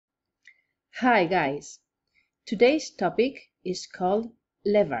Hi guys, today's topic is called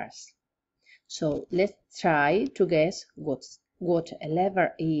levers. So let's try to guess what a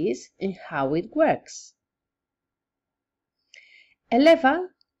lever is and how it works. A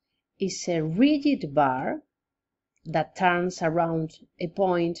lever is a rigid bar that turns around a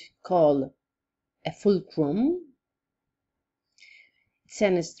point called a fulcrum. It's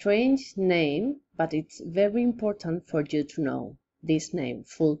a strange name, but it's very important for you to know this name,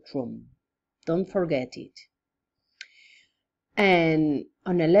 fulcrum. Don't forget it. And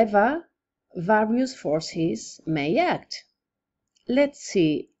on a lever, various forces may act. Let's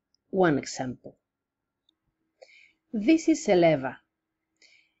see one example. This is a lever.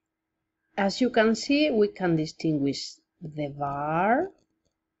 As you can see, we can distinguish the bar,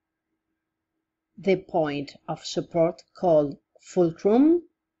 the point of support called fulcrum,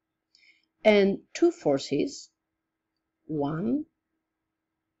 and two forces, 1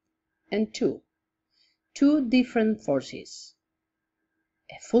 and 2. Two different forces,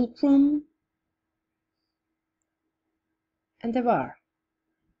 a fulcrum and the bar.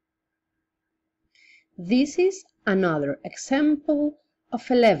 This is another example of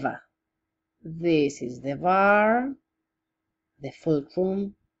a lever. This is the bar, the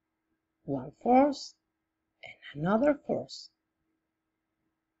fulcrum, one force and another force.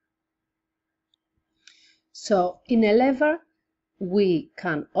 So in a lever, we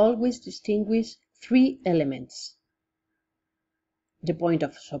can always distinguish three elements. The point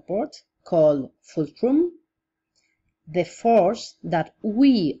of support, called fulcrum, the force that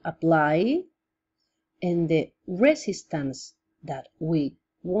we apply, and the resistance that we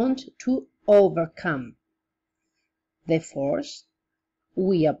want to overcome. The force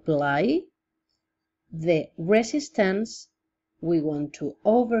we apply, the resistance we want to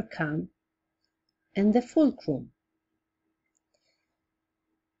overcome, and the fulcrum.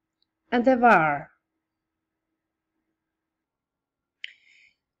 And the bar.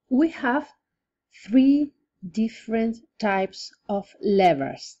 We have three different types of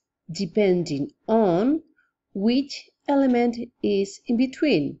levers, depending on which element is in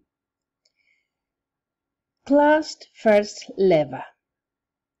between. Class first lever.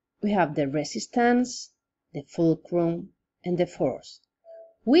 We have the resistance, the fulcrum, and the force.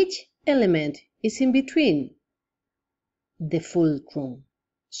 Which element is in between? The fulcrum.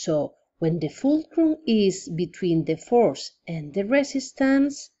 So when the fulcrum is between the force and the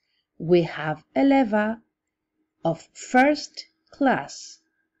resistance, we have a lever of first class.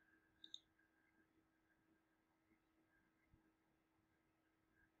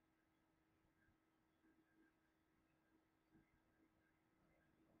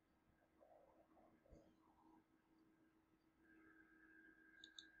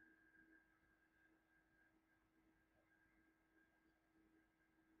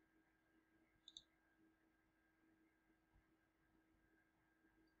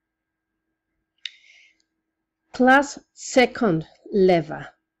 Class second lever.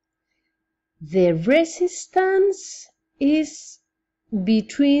 The resistance is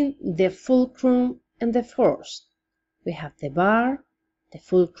between the fulcrum and the force. We have the bar, the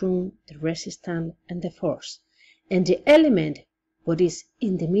fulcrum, the resistance, and the force. And the element what is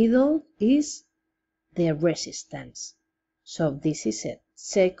in the middle is the resistance. So this is a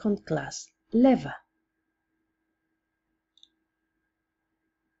second class lever.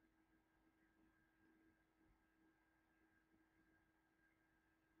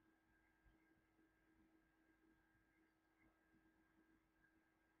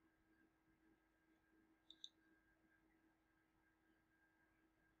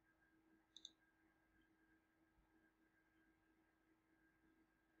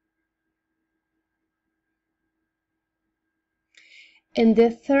 And the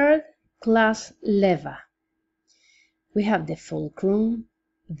third class lever, we have the fulcrum,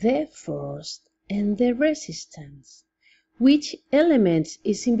 the force, and the resistance. Which element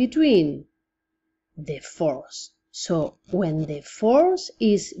is in between? The force. So when the force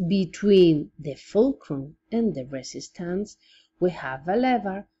is between the fulcrum and the resistance, we have a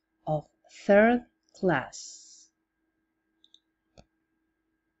lever of third class.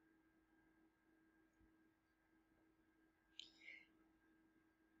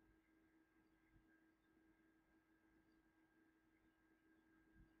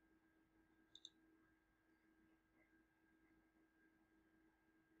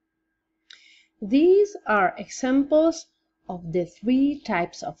 These are examples of the three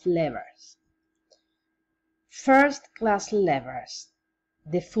types of levers. First class levers.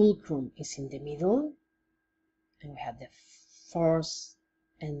 The fulcrum is in the middle, and we have the force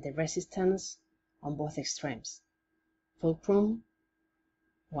and the resistance on both extremes. Fulcrum,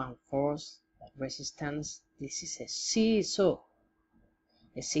 one force resistance. This is a seesaw.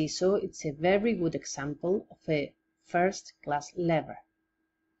 A seesaw, it's a very good example of a first-class lever.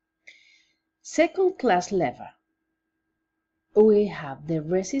 Second-class lever, we have the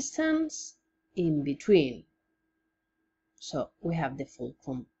resistance in between. So we have the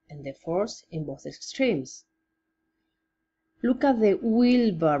fulcrum and the force in both extremes. Look at the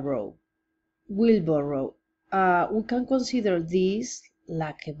wheelbarrow. We can consider this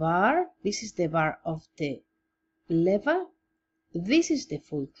like a bar. This is the bar of the lever. This is the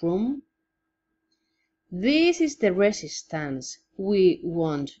fulcrum. This is the resistance we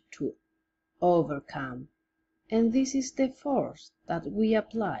want to overcome. And this is the force that we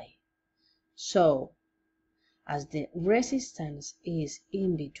apply. So, as the resistance is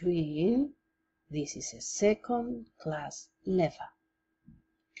in between, this is a second-class lever.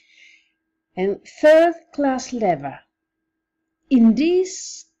 And third-class lever. In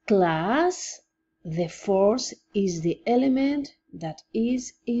this class, the force is the element that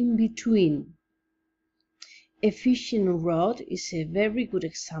is in between. A fishing rod is a very good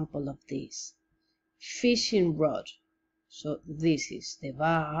example of this. Fishing rod. So this is the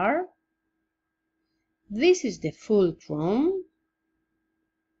bar. This is the fulcrum.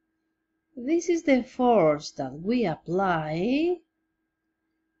 This is the force that we apply.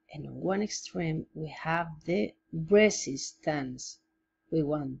 And on one extreme we have the resistance we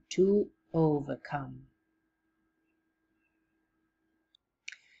want to overcome.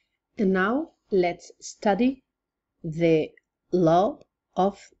 And now let's study the law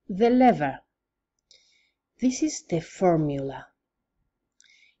of the lever. This is the formula.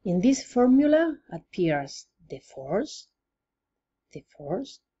 In this formula appears the force.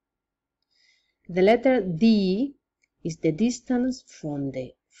 The letter D is the distance from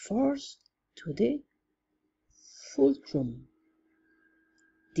the force to the fulcrum.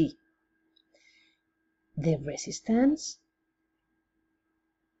 D. The resistance,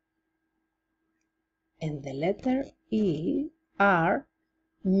 and the letter E, R,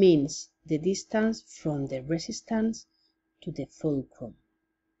 means the distance from the resistance to the fulcrum.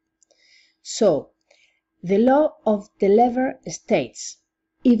 So, the law of the lever states,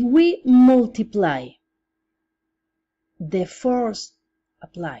 if we multiply the force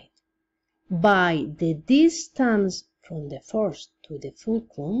applied by the distance from the force to the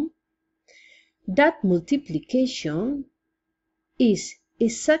fulcrum, that multiplication is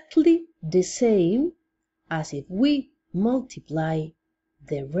exactly the same as if we multiply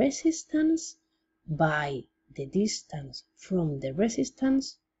the resistance by the distance from the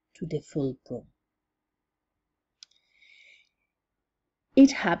resistance to the fulcrum.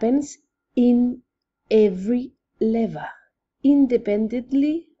 It happens in every lever,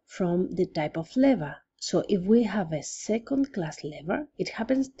 independently from the type of lever. So if we have a second-class lever, it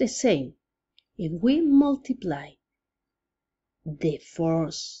happens the same. If we multiply the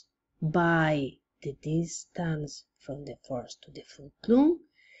force by the distance from the force to the fulcrum,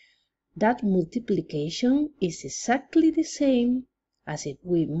 that multiplication is exactly the same as if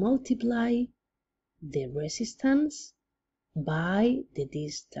we multiply the resistance by the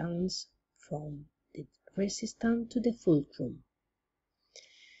distance from the resistance to the fulcrum.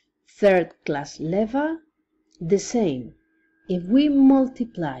 Third-class lever, the same. If we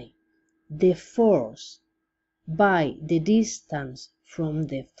multiply the force by the distance from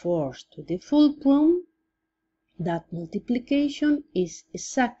the force to the fulcrum, that multiplication is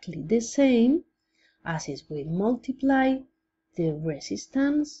exactly the same as if we multiply the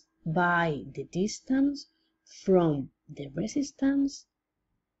resistance by the distance from the resistance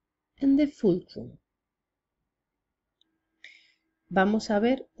and the fulcrum. Vamos a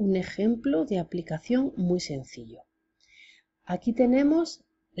ver un ejemplo de aplicación muy sencillo. Aquí tenemos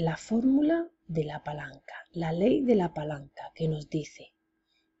la fórmula de la palanca, la ley de la palanca, que nos dice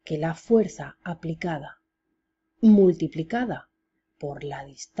que la fuerza aplicada multiplicada por la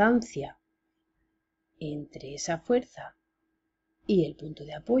distancia entre esa fuerza y el punto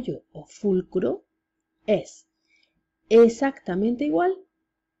de apoyo o fulcro es exactamente igual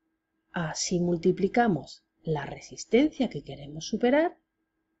a si multiplicamos la resistencia que queremos superar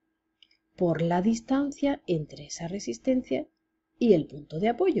por la distancia entre esa resistencia y el punto de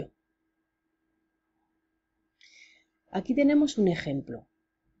apoyo. Aquí tenemos un ejemplo.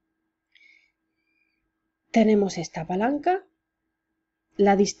 Tenemos esta palanca,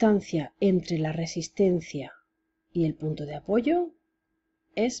 la distancia entre la resistencia y el punto de apoyo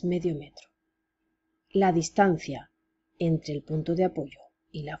es medio metro. La distancia entre el punto de apoyo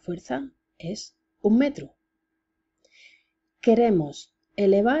y la fuerza es 1 metro. Queremos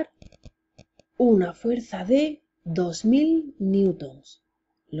elevar una fuerza de 2000 newtons.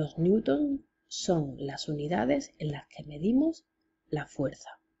 Los newtons son las unidades en las que medimos la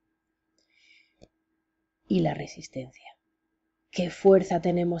fuerza y la resistencia. ¿Qué fuerza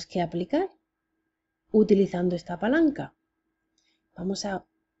tenemos que aplicar utilizando esta palanca? Vamos a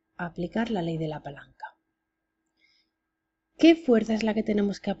aplicar la ley de la palanca. ¿Qué fuerza es la que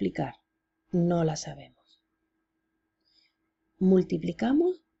tenemos que aplicar? No la sabemos.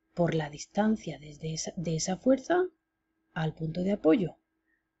 Multiplicamos por la distancia de esa fuerza al punto de apoyo.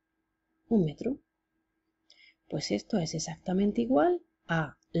 1 metro. Pues esto es exactamente igual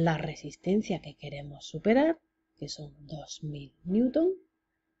a la resistencia que queremos superar, que son 2000 newton,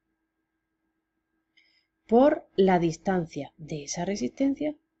 por la distancia de esa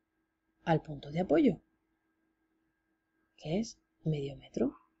resistencia al punto de apoyo, que es medio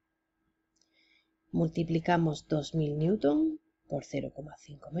metro. Multiplicamos 2000 newton por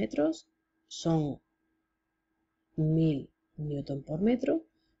 0,5 metros, son 1000 newton por metro,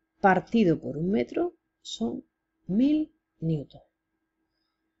 partido por 1 metro, son 1000 newton.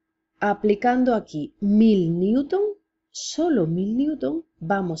 Aplicando aquí 1000 newton, solo 1000 newton,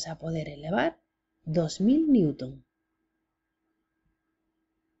 vamos a poder elevar 2000 newton.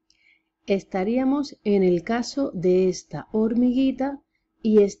 Estaríamos en el caso de esta hormiguita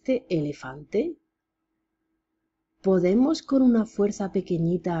y este elefante. ¿Podemos con una fuerza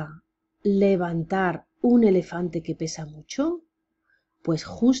pequeñita levantar un elefante que pesa mucho? Pues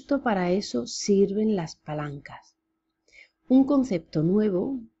justo para eso sirven las palancas. Un concepto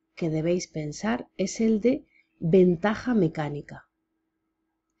nuevo que debéis pensar es el de ventaja mecánica.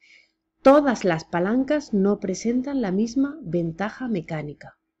 Todas las palancas no presentan la misma ventaja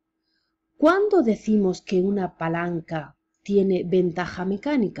mecánica. ¿Cuándo decimos que una palanca tiene ventaja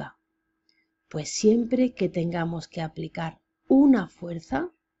mecánica? Pues siempre que tengamos que aplicar una fuerza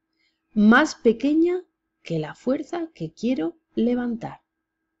más pequeña que la fuerza que quiero levantar.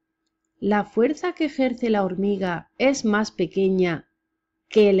 ¿La fuerza que ejerce la hormiga es más pequeña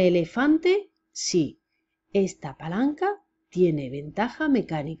que el elefante? Sí, esta palanca tiene ventaja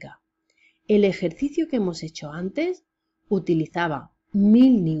mecánica. El ejercicio que hemos hecho antes utilizaba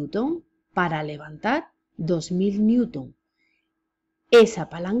 1000 newton para levantar 2000 newton. Esa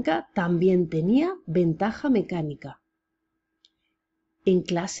palanca también tenía ventaja mecánica. En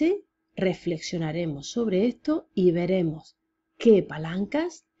clase reflexionaremos sobre esto y veremos qué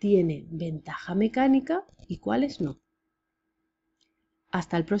palancas tienen ventaja mecánica y cuáles no.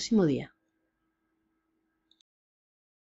 Hasta el próximo día.